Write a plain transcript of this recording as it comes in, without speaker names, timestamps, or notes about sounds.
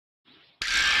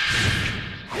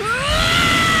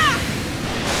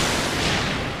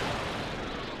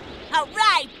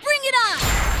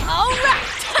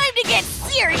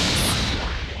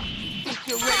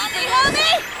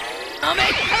I'll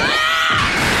make.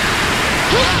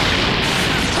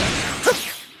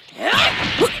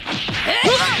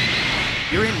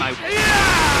 You're in my way.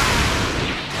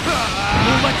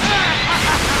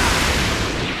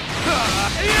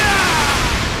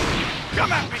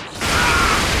 Come at me! Get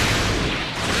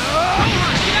out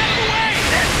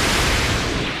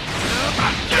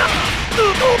of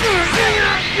the way!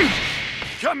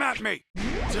 Come at me!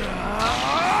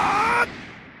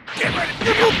 Get ready!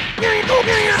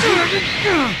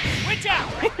 Watch out!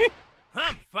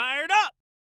 I'm fired up!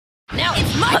 Now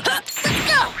it's my turn. Let's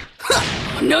go!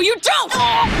 No, you don't!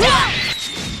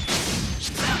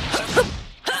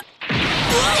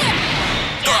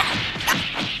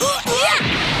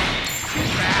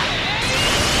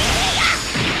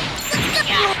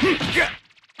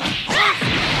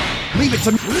 Leave it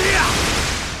to me!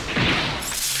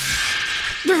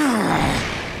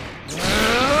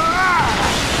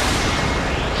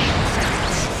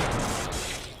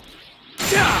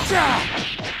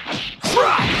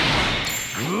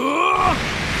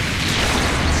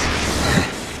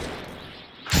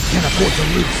 Can't afford to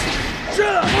lose.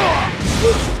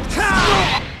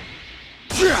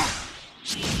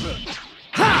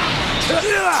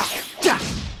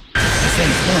 This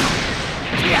ain't fun.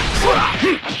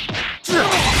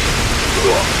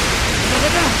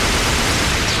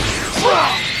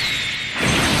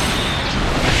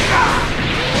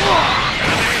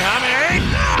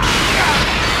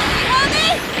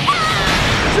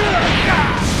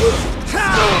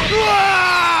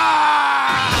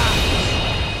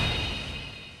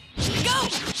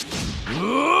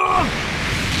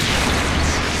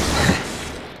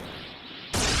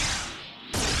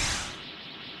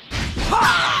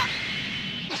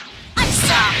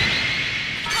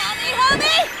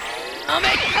 I'll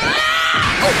make.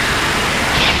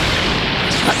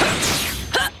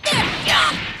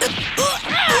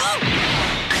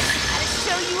 Gotta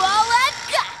show you all I've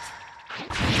got.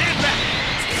 Stand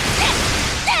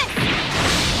back!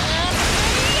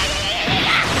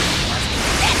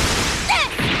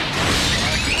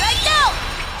 Here I go.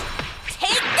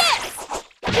 Take this.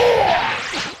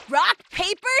 Rock,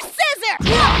 paper, scissors.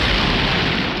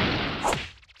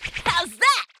 How's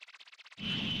that?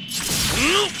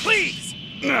 Please!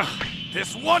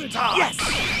 This one time! Yes!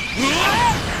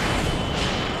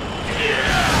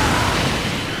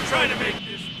 Try to make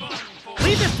this fun for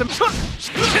Leave this to me.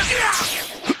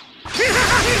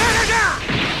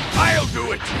 I'll do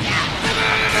it!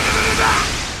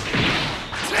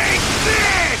 Take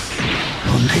this!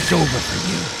 Oh, it's over for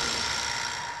you.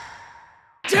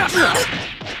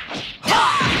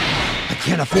 I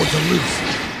can't afford to lose.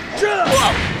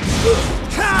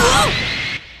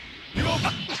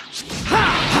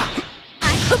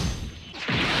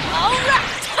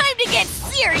 Alright, time to get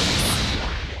serious!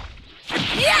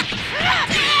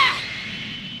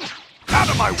 Out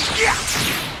of my way!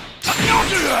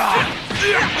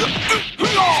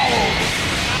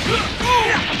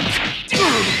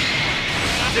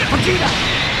 Vegeta!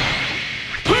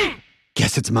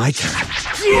 Guess it's my turn.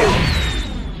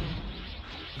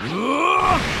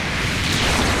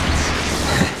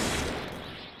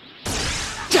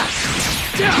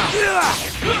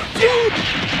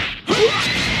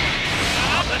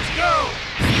 Let's go!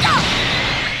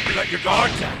 You let your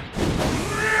guard down.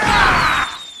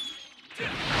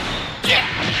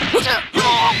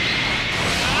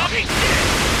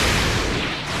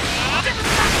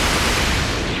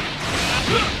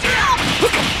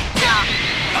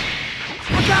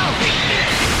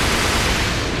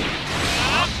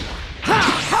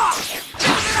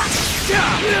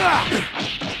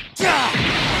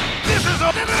 This is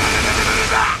a...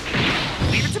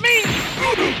 Leave it to me!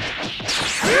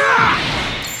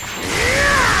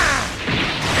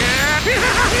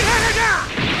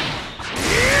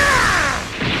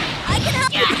 I can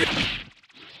help you!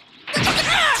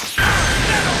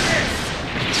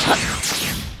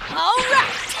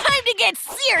 Alright, time to get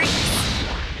serious!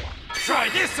 Try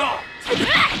this on!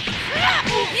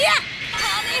 Yeah!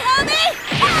 Homie, homie!